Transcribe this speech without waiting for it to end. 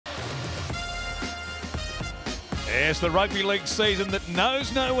It's the rugby league season that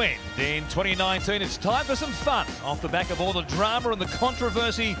knows no end. In 2019, it's time for some fun off the back of all the drama and the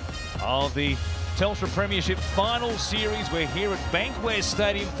controversy of the Telstra Premiership Final Series. We're here at Bankwest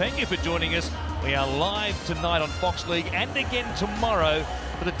Stadium. Thank you for joining us. We are live tonight on Fox League and again tomorrow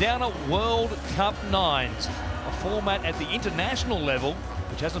for the Downer World Cup Nines, a format at the international level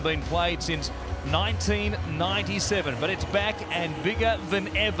which hasn't been played since 1997, but it's back and bigger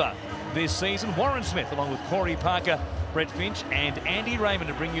than ever this season. Warren Smith, along with Corey Parker, Brett Finch and Andy Raymond,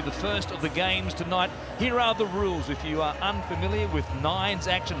 to bring you the first of the games tonight. Here are the rules if you are unfamiliar with Nines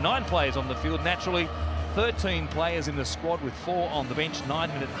action. 9 players on the field, naturally. 13 players in the squad with 4 on the bench.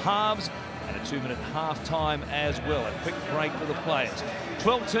 9-minute halves and a 2-minute half-time as well. A quick break for the players.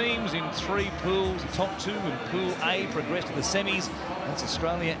 12 teams in 3 pools. The top 2 in Pool A progress to the semis. That's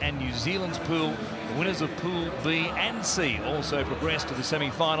Australia and New Zealand's pool. The winners of Pool B and C also progress to the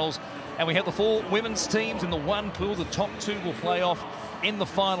semi-finals. And we have the 4 women's teams in the 1 pool. The top 2 will play off in the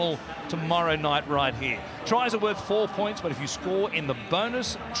final tomorrow night right here. Tries are worth 4 points, but if you score in the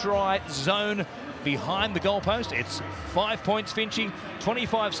bonus try zone behind the goalpost, it's 5 points, Finchy.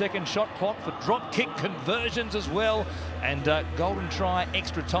 25-second shot clock for drop kick conversions as well. And golden try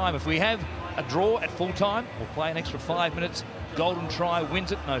extra time. If we have a draw at full time, we'll play an extra 5 minutes. Golden try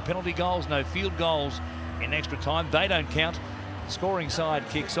wins it. No penalty goals, no field goals in extra time. They don't count. The scoring side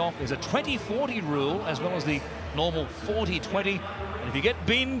kicks off. There's a 20-40 rule as well as the normal 40-20. And if you get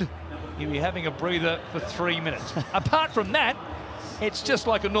binned, you'll be having a breather for 3 minutes. Apart from that, it's just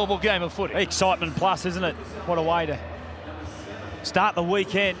like a normal game of footy. Excitement plus, isn't it? What a way to start the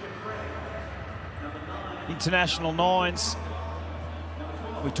weekend. International Nines.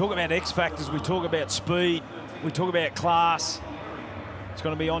 We talk about X factors, we talk about speed, we talk about class. It's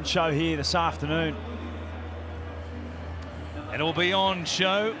going to be on show here this afternoon. And it will be on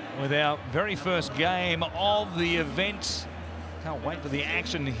show with our very first game of the event. Can't wait for the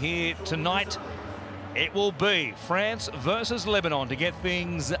action here tonight. It will be France versus Lebanon to get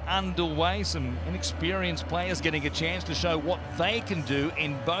things underway. Some inexperienced players getting a chance to show what they can do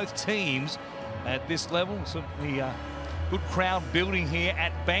in both teams at this level. Certainly good crowd building here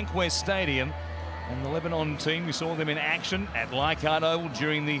at Bankwest Stadium. And the Lebanon team, we saw them in action at Leichhardt Oval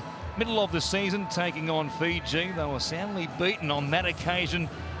during the middle of the season, taking on Fiji. They were soundly beaten on that occasion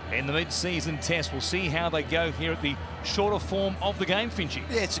in the mid-season test. We'll see how they go here at the shorter form of the game, Finchy.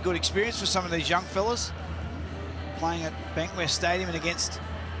 Yeah, it's a good experience for some of these young fellas playing at Bankwest Stadium and against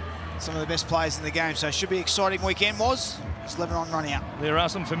some of the best players in the game. So it should be an exciting weekend, Woz. It's Lebanon running out. There are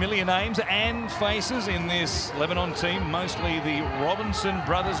some familiar names and faces in this Lebanon team, mostly the Robinson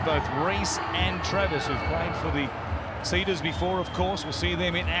brothers, both Reese and Travis, who've played for the Cedars before, of course. We'll see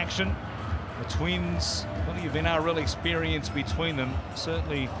them in action. The twins, plenty of NRL experience between them.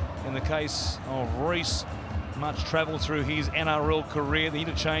 Certainly in the case of Reese, much travel through his NRL career. The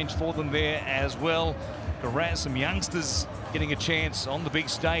interchange for them there as well. Garaz, some youngsters getting a chance on the big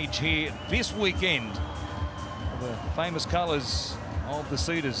stage here this weekend. The famous colours of the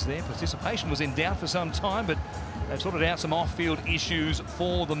Cedars. Their participation was in doubt for some time, but they've sorted out some off-field issues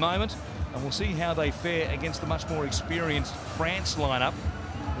for the moment. And we'll see how they fare against the much more experienced France lineup,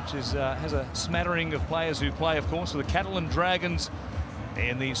 which is, has a smattering of players who play, of course, for the Catalan Dragons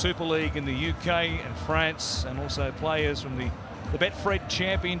in the Super League in the UK and France, and also players from the Betfred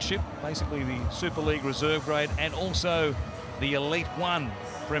Championship, basically the Super League reserve grade, and also the Elite One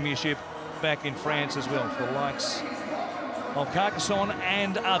Premiership back in France as well, for the likes of Carcassonne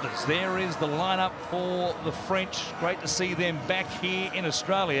and others. There is the lineup for the French. Great to see them back here in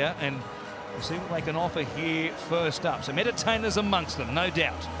Australia, and we'll see what they can offer here first up. Some entertainers amongst them, no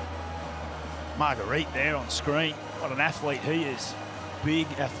doubt. Marguerite there on screen. What an athlete he is. Big,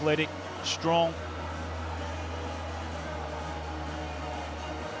 athletic, strong.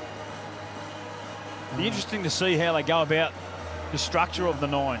 Be interesting to see how they go about the structure of the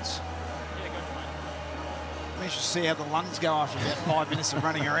Nines. We should see how the lungs go after about 5 minutes of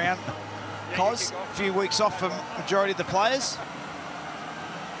running around. Cos, a few weeks off for majority of the players.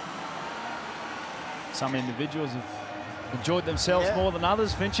 Some individuals have enjoyed themselves more than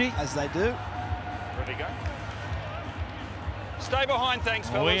others, Finchy. As they do. Ready, go. Stay behind, thanks,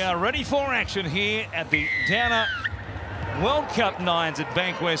 fellas. We are ready for action here at the Downer World Cup Nines at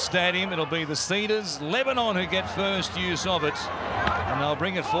Bankwest Stadium. It'll be the Cedars, Lebanon, who get first use of it. And they'll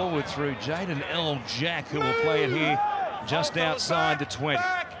bring it forward through Jaden L. Jack, who will play it here just outside the 20.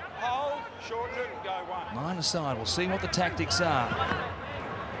 Back, hold, shorten it, and go one. 9 aside. We'll see what the tactics are.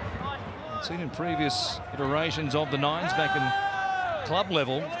 We've seen in previous iterations of the Nines back in club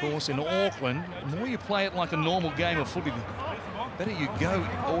level, of course, in Auckland. The more you play it like a normal game of footy, the better you go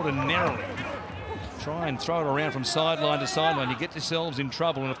ordinarily. try and throw it around from sideline to sideline, you get yourselves in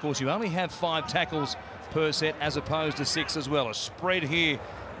trouble. And of course, you only have 5 tackles per set as opposed to 6 as well. A spread here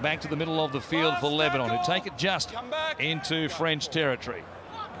back to the middle of the field for Lebanon, who take it just into French territory.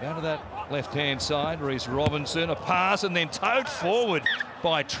 Down to that left-hand side, Reece Robinson, a pass and then towed forward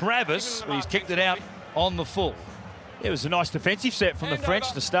by Travis, but he's kicked it out on the full. It was a nice defensive set from the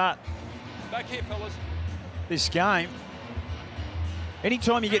French to start Back here, fellas. this game.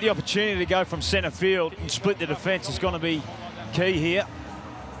 Anytime you get the opportunity to go from centre field and split the defence is going to be key here.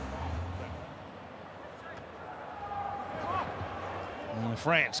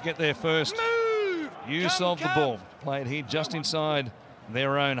 France get their first use of the ball. Play it here just inside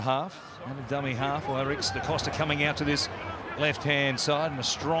their own half. And a dummy half. Well, Rix da Costa coming out to this left-hand side, and a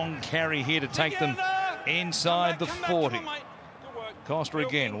strong carry here to take them inside the 40. Costa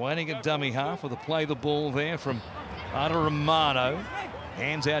again, waiting at dummy half with a play the ball there from Romano.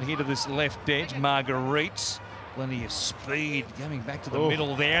 Hands out here to this left edge, Marguerite. Plenty of speed going back to the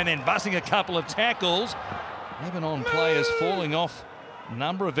middle there, and then busting a couple of tackles. Lebanon players falling off a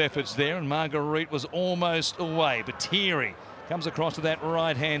number of efforts there, and Marguerite was almost away. But Thierry comes across to that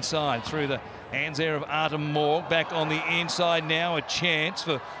right-hand side through the hands there of Artem Morg. Back on the inside now, a chance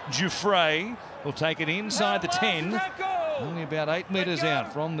for Jouffre. Will take it inside the 10. Only about 8 metres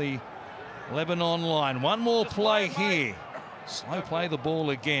out from the Lebanon line. One more play here. Slow play the ball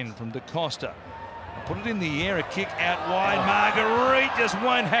again from da Costa. Put it in the air, a kick out wide. Marguerite just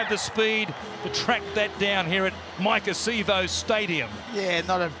won't have the speed to track that down here at Micah Sivo Stadium. Yeah,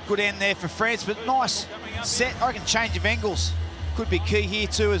 not a good end there for France, but nice set. I reckon change of angles could be key here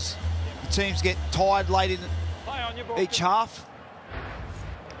too, as the teams get tired late in each half.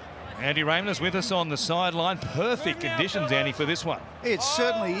 Andy Raymond is with us on the sideline. Perfect conditions, Andy, for this one. It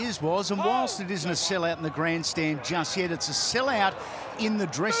certainly is, and whilst it isn't a sellout in the grandstand just yet, it's a sellout in the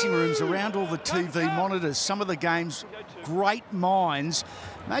dressing rooms around all the TV monitors. Some of the game's great minds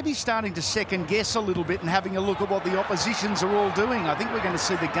maybe starting to second guess a little bit and having a look at what the oppositions are all doing. I think we're going to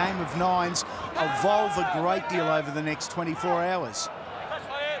see the game of nines evolve a great deal over the next 24 hours.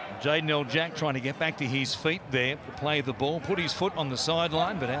 Jaden El-Jack trying to get back to his feet there to play the ball, put his foot on the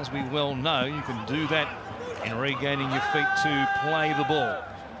sideline, but as we well know, you can do that in regaining your feet to play the ball.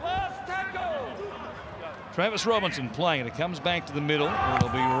 Travis Robinson playing it. It comes back to the middle. It'll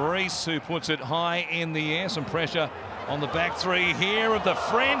be Reece who puts it high in the air. Some pressure on the back three here of the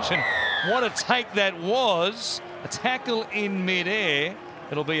French, and what a take that was. A tackle in mid-air.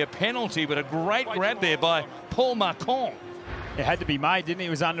 It'll be a penalty, but a great grab there by Paul Marcon. It had to be made, didn't it? He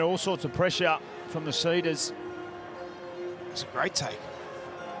was under all sorts of pressure from the Cedars. It's a great take.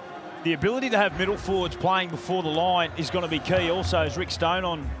 The ability to have middle forwards playing before the line is going to be key. Also, as Rick Stone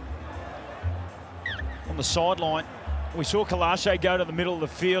on the sideline, we saw Kalache go to the middle of the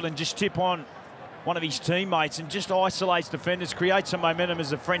field and just tip on one of his teammates and just isolates defenders, creates some momentum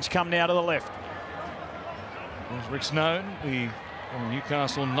as the French come now to the left. There's Rick Stone, the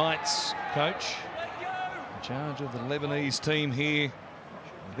Newcastle Knights coach, in charge of the Lebanese team here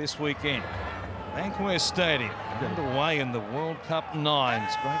this weekend. Bankwest Stadium underway in the World Cup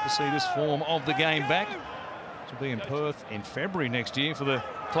Nines. Great to see this form of the game back. This will be in Perth in February next year for the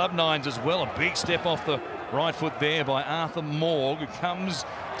Club Nines as well. A big step off the right foot there by Arthur Morg, who comes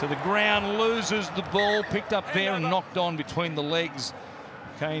to the ground, loses the ball, picked up there and knocked on between the legs.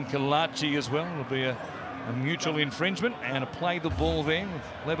 Kane Kalachi as well. It'll be a mutual infringement and a play the ball there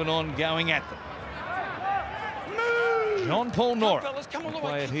with Lebanon going at them. Jean-Paul Nora will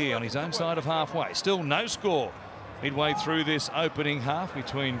play it here on his own side of halfway. Still no score midway through this opening half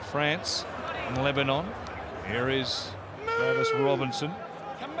between France and Lebanon. Here is Travis Robinson.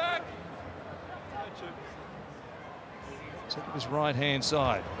 Come back. Set to his right-hand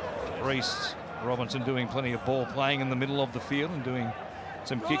side. Reece Robinson doing plenty of ball playing in the middle of the field and doing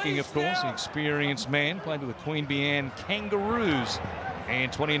some kicking, of course. An experienced man, played with the Queen Bian Kangaroos in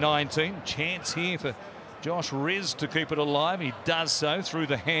 2019. Chance here for Josh Riz to keep it alive. He does so through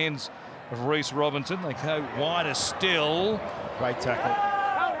the hands of Reece Robinson. They go wider still. Great tackle.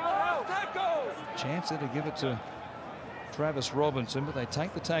 Chance there to give it to Travis Robinson, but they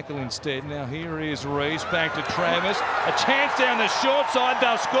take the tackle instead. Now here is Reece, back to Travis. A chance down the short side,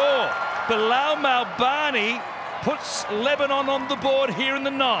 they'll score. Bilal Malbani puts Lebanon on the board here in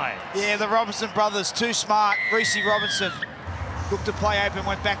the nines. Yeah, the Robinson brothers, too smart. Reece Robinson looked to play open,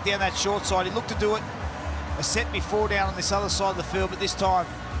 went back down that short side. He looked to do it a set before down on this other side of the field, but this time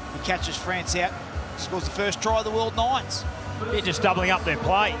he catches France out, scores the first try of the World Nines. Yeah, just doubling up their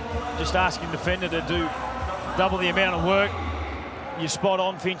play, just asking the defender to do double the amount of work. You're spot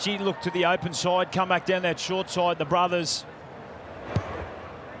on, Finchy. Look to the open side, come back down that short side. The brothers,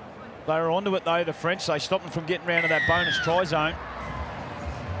 They were onto it, though, the French. They stopped them from getting round to that bonus try zone.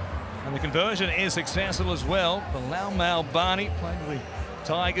 And the conversion is successful as well. Bilal Malbani played with the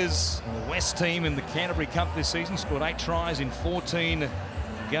Tigers and the West team in the Canterbury Cup this season. Scored 8 tries in 14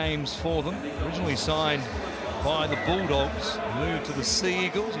 games for them. Originally signed by the Bulldogs, moved to the Sea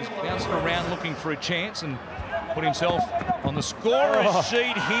Eagles. He's bouncing around looking for a chance and put himself on the scorer's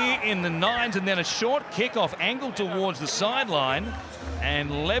sheet here in the 9s, and then a short kickoff angled towards the sideline,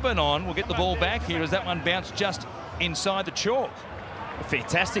 and Lebanon will get the ball back here as that one bounced just inside the chalk. A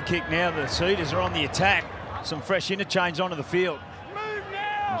fantastic kick now. The Cedars are on the attack. Some fresh interchange onto the field.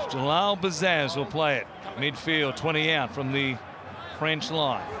 Jalal Bazaz will play it midfield, 20 out from the French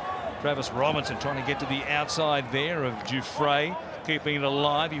line. Travis Robinson trying to get to the outside there of Dufresne, keeping it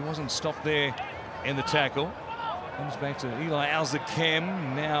alive. He wasn't stopped there in the tackle. Comes back to Eli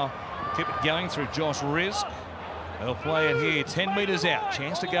Al-Zakem. Now keep it going through Josh Rizk. They'll play it here, 10 metres out.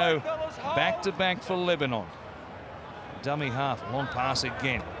 Chance to go back-to-back for Lebanon. Dummy half, long pass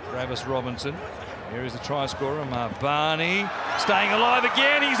again. Travis Robinson. Here is the try scorer, Marbani. Staying alive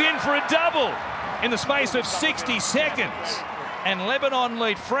again. He's in for a double in the space of 60 seconds. And Lebanon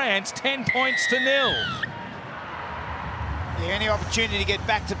lead France 10 points to 0. Yeah, any opportunity to get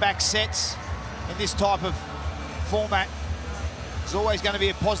back-to-back sets in this type of format is always going to be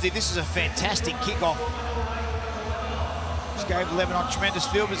a positive. This is a fantastic kickoff. Just gave Lebanon tremendous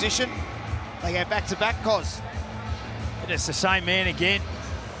field position. They go back-to-back, Cos. And it's the same man again.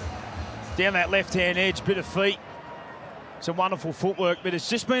 Down that left-hand edge, bit of feet. Some wonderful footwork, but it's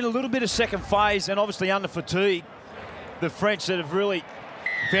just been a little bit of second phase, and obviously under fatigue. The French that have really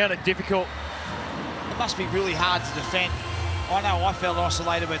found it difficult. It must be really hard to defend. I know I felt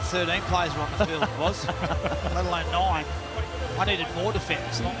isolated when 13 players were on the field, let alone 9. I needed more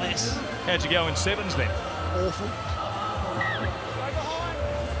defence, not less. How'd you go in 7s then? Awful.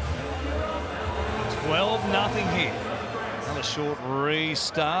 12-0 here. Another short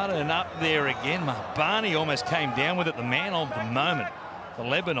restart, and up there again. Marbani almost came down with it, the man of the moment for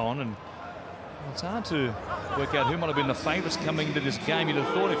Lebanon. And it's hard to work out who might have been the favourites coming into this game. You'd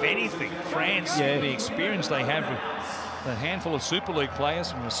have thought, if anything, France, the experience they have with a handful of Super League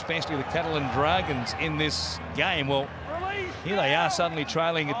players, and especially the Catalan Dragons in this game. Well, here they are suddenly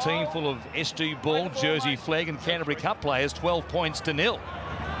trailing a team full of SG Ball, Jersey Flag and Canterbury Cup players, 12 points to 0.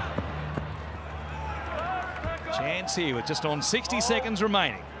 Chance here with just on 60 seconds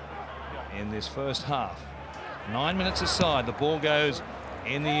remaining in this first half. 9 minutes aside, the ball goes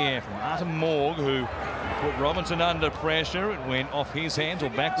in the air from Artem Morg, who put Robinson under pressure. It went off his hands or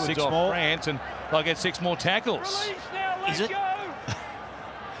backwards off France, and they'll get 6 more tackles. Is it?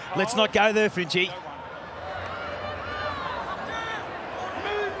 Let's not go there, Finchy.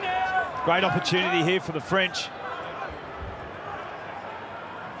 Great opportunity here for the French.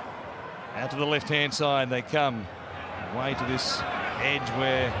 Out to the left-hand side they come. Away to this edge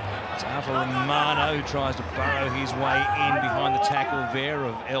where it's Alpha Romano who tries to burrow his way in behind the tackle there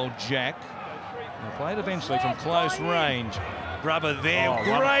of El Jack. And played eventually from close range. Grubber there,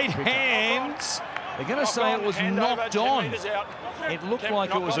 great hands. They're going to say it was knocked on. It looked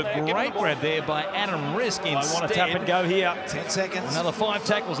like it was a great grab there by Adam Risk instead. I want to tap and go here. 10 seconds. Another 5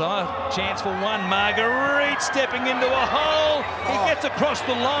 tackles. Chance for one. Marguerite stepping into a hole. He gets across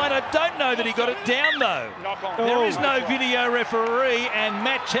the line. I don't know that he got it down, though. There is no video referee, and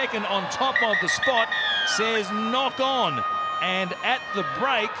Matt Checken on top of the spot says knock on. And at the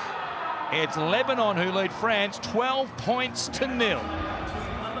break, it's Lebanon who lead France 12 points to 0.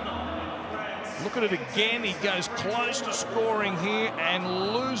 Look at it again. He goes close to scoring here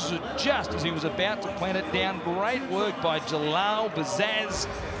and loses it just as he was about to plant it down. Great work by Jalal Bazaz.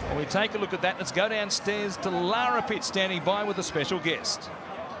 When we take a look at that, let's go downstairs to Lara Pitt, standing by with a special guest.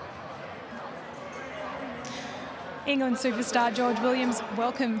 England superstar George Williams,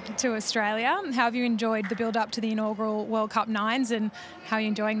 welcome to Australia. How have you enjoyed the build-up to the inaugural World Cup 9s, and how are you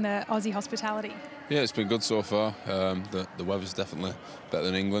enjoying the Aussie hospitality? Yeah, it's been good so far. The weather's definitely better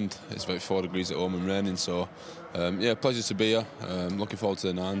than England. It's about 4 degrees at home and raining, so yeah, pleasure to be here. Looking forward to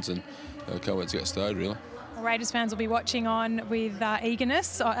the 9s, and can't wait to get started, really. Raiders fans will be watching on with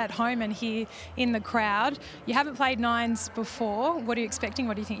eagerness at home and here in the crowd. You haven't played 9s before. What are you expecting?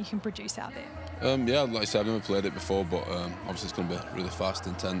 What do you think you can produce out there? Yeah, like I said, I've never played it before, but obviously it's going to be really fast,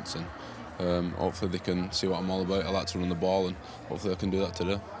 intense, and hopefully they can see what I'm all about. I like to run the ball, and hopefully I can do that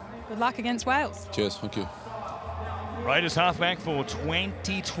today. Good luck against Wales. Cheers, thank you. Raiders halfback for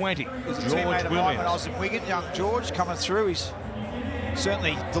 2020. He's a teammate of mine when I was in Wigan, young George coming through. He's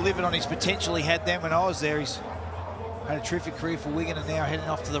certainly delivered on his potential he had then when I was there. He's had a terrific career for Wigan and now heading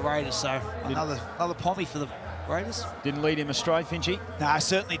off to the Raiders. So another pommy for the Raiders. Didn't lead him astray, Finchy. No, I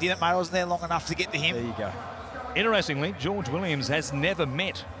certainly didn't, mate. I wasn't there long enough to get to him. There you go. Interestingly, George Williams has never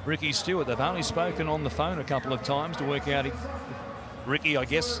met Ricky Stewart. They've only spoken on the phone a couple of times to work out Ricky, I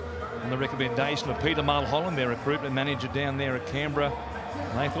guess, on the recommendation of Peter Mulholland, their recruitment manager down there at Canberra.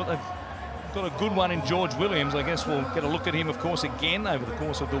 And they thought they've got a good one in George Williams. I guess we'll get a look at him, of course, again over the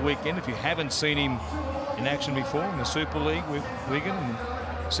course of the weekend. If you haven't seen him in action before in the Super League with Wigan, and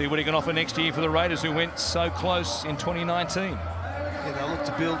see what he can offer next year for the Raiders, who went so close in 2019. Yeah, they'll look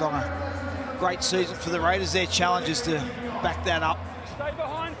to build on a great season for the Raiders. Their challenge is to back that up. Stay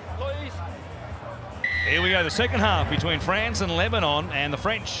behind, please. Here we go, the second half between France and Lebanon, and the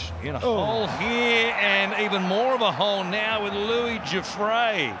French in a hole here, and even more of a hole now with Louis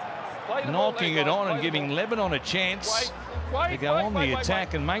Giuffre knocking it on and giving Lebanon a chance to go on the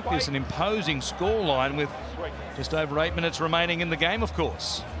attack and make this an imposing scoreline with just over 8 minutes remaining in the game, of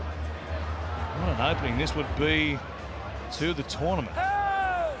course. What an opening this would be to the tournament.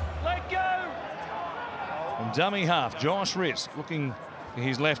 Let go. From dummy half, Josh Riss looking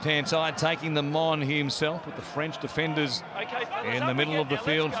his left-hand side, taking them on himself, with the French defenders in the middle of the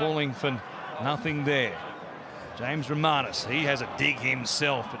field falling for nothing there. James Romanis, he has a dig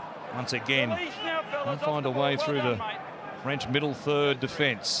himself, but once again can't find a way through the French middle third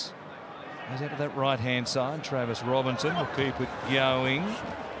defence. Goes out to that right-hand side. Travis Robinson will keep it going.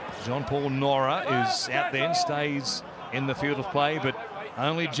 Jean-Paul Nora is out there and stays in the field of play, but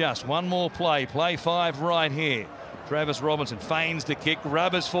only just one more play. Play 5 right here. Travis Robinson feigns the kick,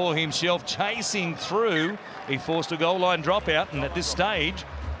 rubbers for himself, chasing through. He forced a goal line dropout, and at this stage,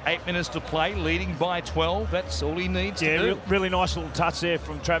 8 minutes to play, leading by 12. That's all he needs to do. Really nice little touch there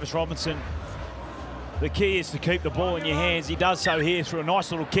from Travis Robinson. The key is to keep the ball in your hands. He does so here through a nice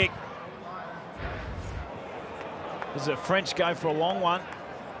little kick. As the French go for a long one.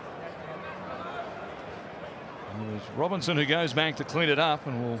 And it's Robinson who goes back to clean it up,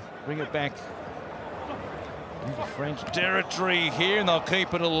 and will bring it back into French territory here, and they'll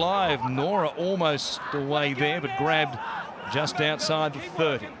keep it alive. Nora almost away there, but grabbed just outside the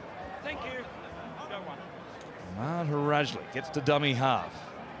 30. Thank you. Ahmad Harajli gets to dummy half.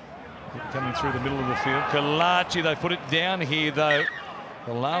 Coming through the middle of the field. Kalachi, they put it down here, though.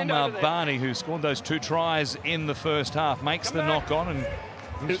 Bilal Marbani, who scored those 2 tries in the first half, makes the knock on and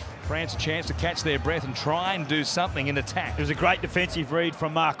gives France a chance to catch their breath and try and do something in attack. It was a great defensive read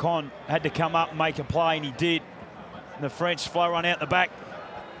from Marcon. Had to come up and make a play, and he did. And the French flow run out the back.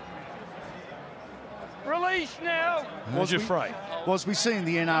 Release now. Was we seeing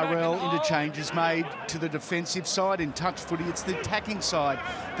the NRL interchanges made to the defensive side in touch footy? It's the attacking side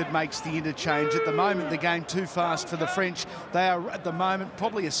that makes the interchange. At the moment, the game too fast for the French. They are, at the moment,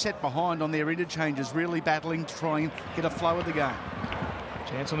 probably a set behind on their interchanges, really battling to try and get a flow of the game.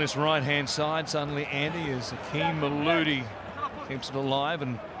 Chance on this right-hand side. Suddenly, Andy, as Akeem Maludi keeps it alive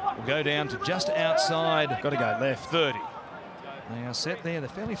and will go down to just outside. Got to go left. 30. They are set there. They're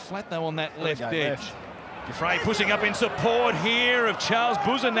fairly flat, though, on that left edge. Giuffre pushing up in support here of Charles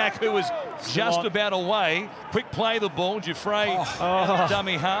Buzanak, who was just about away. Quick play the ball. Giuffre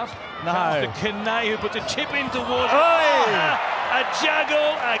dummy half. No. To Kane, who puts a chip in towards a juggle,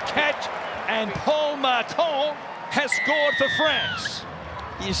 a catch, and Paul Marcon has scored for France.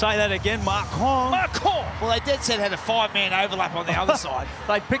 You say that again, Marcon. Marcon! Well, they dead set had a 5-man overlap on the other side.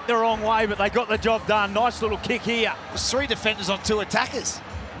 They picked the wrong way, but they got the job done. Nice little kick here. There's 3 defenders on 2 attackers.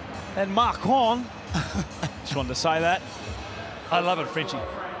 And Marcon. Just wanted to say that. I love it, Frenchie.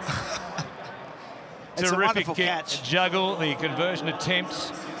 It's a wonderful kick, catch. Juggle, the conversion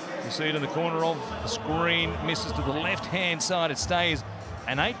attempts. You see it in the corner of the screen. Misses to the left-hand side. It stays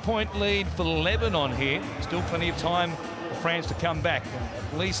an 8-point lead for Lebanon here. Still plenty of time for France to come back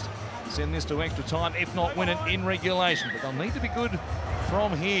and at least send this to extra time, if not win it in regulation. But they'll need to be good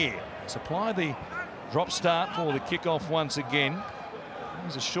from here. Supply the drop start for the kickoff once again.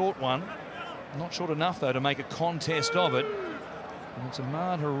 There's a short one. Not short enough, though, to make a contest of it. And it's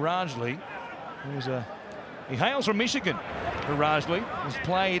Ahmad Harajli, he hails from Michigan. Harajli has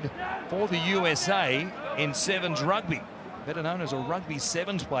played for the USA in Sevens Rugby, better known as a Rugby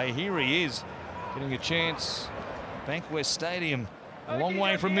Sevens player. Here he is, getting a chance. Bankwest Stadium, a long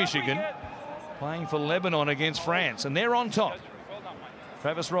way from Michigan, playing for Lebanon against France, and they're on top.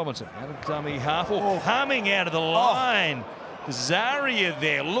 Travis Robinson, out of dummy half, coming out of the line. Zaria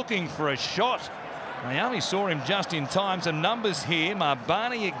there looking for a shot. They only saw him just in time. Some numbers here.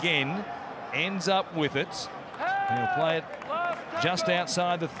 Marbani again ends up with it. He'll play it just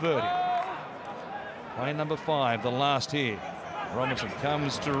outside the 30. Play number 5, the last here. Robinson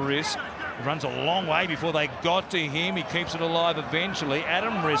comes to risk. He runs a long way before they got to him. He keeps it alive eventually.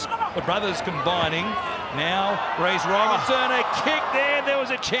 Adam Risk, the brothers combining Now, Reece Robinson, a kick there. There was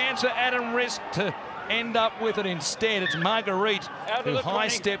a chance for Adam Risk to end up with it instead. It's Marguerite who high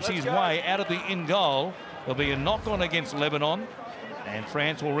steps his way out of the in goal. There'll be a knock on against Lebanon, and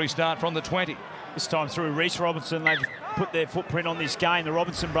France will restart from the 20. This time through Reece Robinson, they've put their footprint on this game. The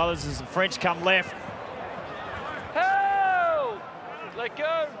Robinson brothers, as the French come left. Help! Let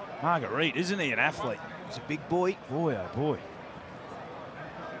go. Marguerite, isn't he an athlete? He's a big boy. Boy, oh boy.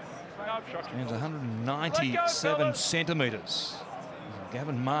 Stands 197 centimetres.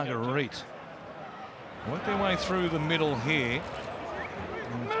 Gavin Marguerite. Work their way through the middle here.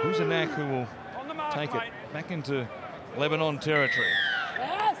 Buzanak who will take it back into Lebanon territory.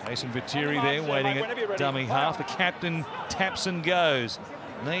 Jason Viteri there waiting at dummy half. The captain taps and goes.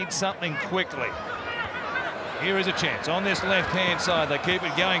 Needs something quickly. Here is a chance on this left-hand side. They keep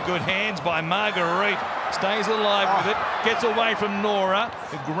it going. Good hands by Marguerite. Stays alive with it. Gets away from Nora,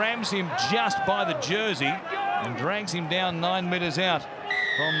 who grabs him just by the jersey and drags him down 9 metres out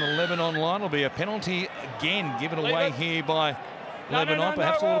from the Lebanon line. It'll be a penalty again given away here by Lebanon.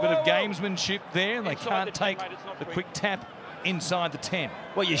 Perhaps a little bit of gamesmanship there. They can't take the quick tap inside the 10.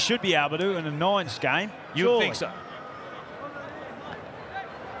 Well, you should be able to in a nines game. You would think so.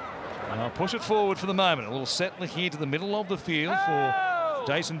 And I'll push it forward for the moment. A little settler here to the middle of the field for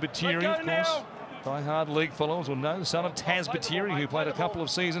Jason Viteri, of course. Die-hard league followers will know the son of Taz Viteri, who played a couple of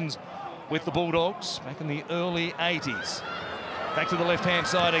seasons with the Bulldogs back in the early 80s. Back to the left-hand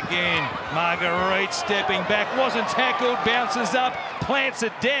side again. Marguerite stepping back, wasn't tackled, bounces up, plants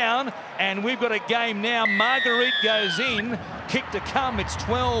it down, and we've got a game now. Marguerite goes in, kick to come. It's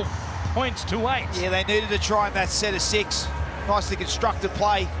 12 points to 8. Yeah, they needed to try in that set of 6. Nicely constructed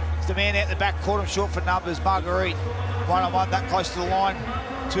play. It's the man out the back, caught him short for numbers. Marguerite, one-on-one, that close to the line.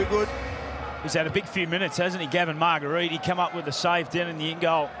 Too good. He's had a big few minutes, hasn't he, Gavin Marguerite? He come up with a save down in the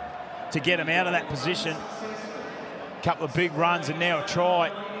in-goal to get him out of that position. Couple of big runs and now a try.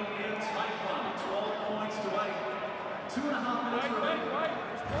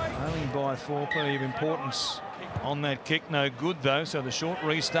 Only by 4, plenty of importance on that kick. No good, though, so the short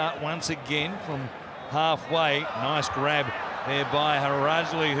restart once again from halfway. Nice grab there by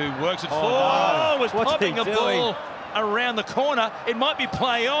Harajli, who works it forward. Was popping a ball around the corner. It might be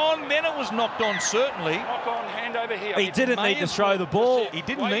play on, then it was knocked on, certainly. Knock on, hand over here. He didn't need to throw the ball. He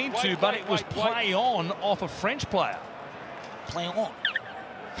didn't need to, but it was play on off a French player. Play on.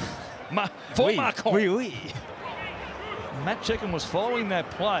 For Macron. Oui. Matt Chickham was following that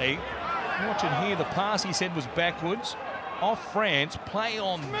play. Watching here, the pass he said was backwards. Off France, play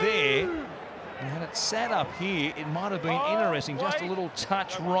on there. And had it sat up here, it might have been interesting. Just a little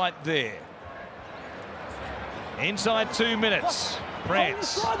touch right there. Inside 2 minutes.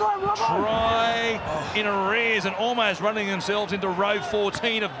 France try in arrears and almost running themselves into row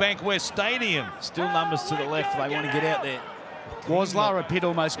 14 of Bankwest Stadium. Still numbers to the left. They want to get out there. Was Lara Pitt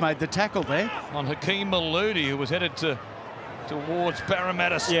almost made the tackle there? On Hakeem Maludi, who was headed towards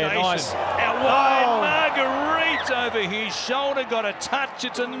Parramatta Station. Yeah, nice. Out wide, Marguerite over his shoulder, got a touch.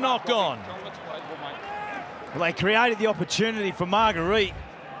 It's a knock-on. Well, they created the opportunity for Marguerite.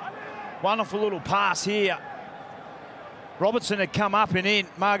 Wonderful little pass here. Robertson had come up and in.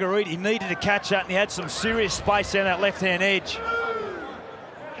 Marguerite, he needed to catch that, and he had some serious space down that left-hand edge.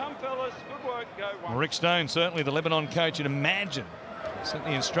 Come, fellas. Good work. Go. Rick Stone, certainly the Lebanon coach, and imagine sent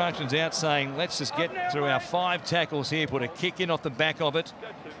the instructions out saying, let's just get through our 5 tackles here, put a kick in off the back of it.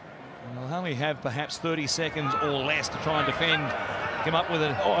 And they'll only have perhaps 30 seconds or less to try and defend. Come up with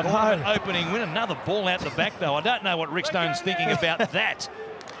an opening win. Another ball out the back, though. I don't know what Rick Stone's thinking about that.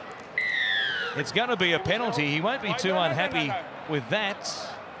 It's going to be a penalty. He won't be too unhappy with that.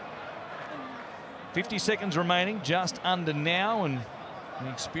 50 seconds remaining, just under now, and the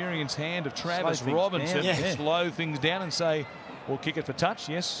experienced hand of Travis Robinson to slow things down and say, we'll kick it for touch.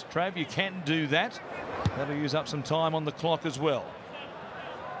 Yes, Trav, you can do that. That'll use up some time on the clock as well.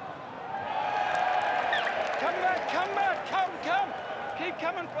 Come back, come. Keep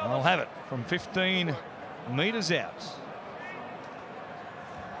coming, fellas. I'll have it from 15 metres out.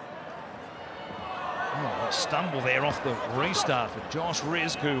 Oh, a stumble there off the restart for Josh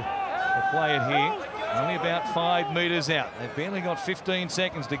Rizk, who will play it here. Only about 5 metres out. They've barely got 15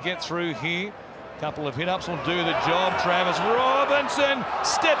 seconds to get through here. Couple of hit-ups will do the job. Travis Robinson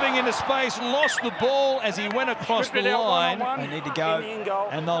stepping into space, lost the ball as he went across the line. They need to go.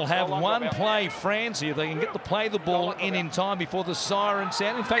 And they'll have one play, France, here. They can get the ball in time before the siren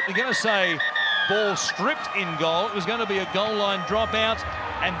sound. In fact, they're going to say ball stripped in goal. It was going to be a goal line dropout.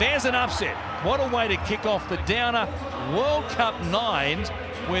 And there's an upset. What a way to kick off the Downer World Cup 9s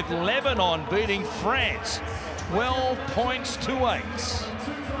with Lebanon beating France 12 points to 8.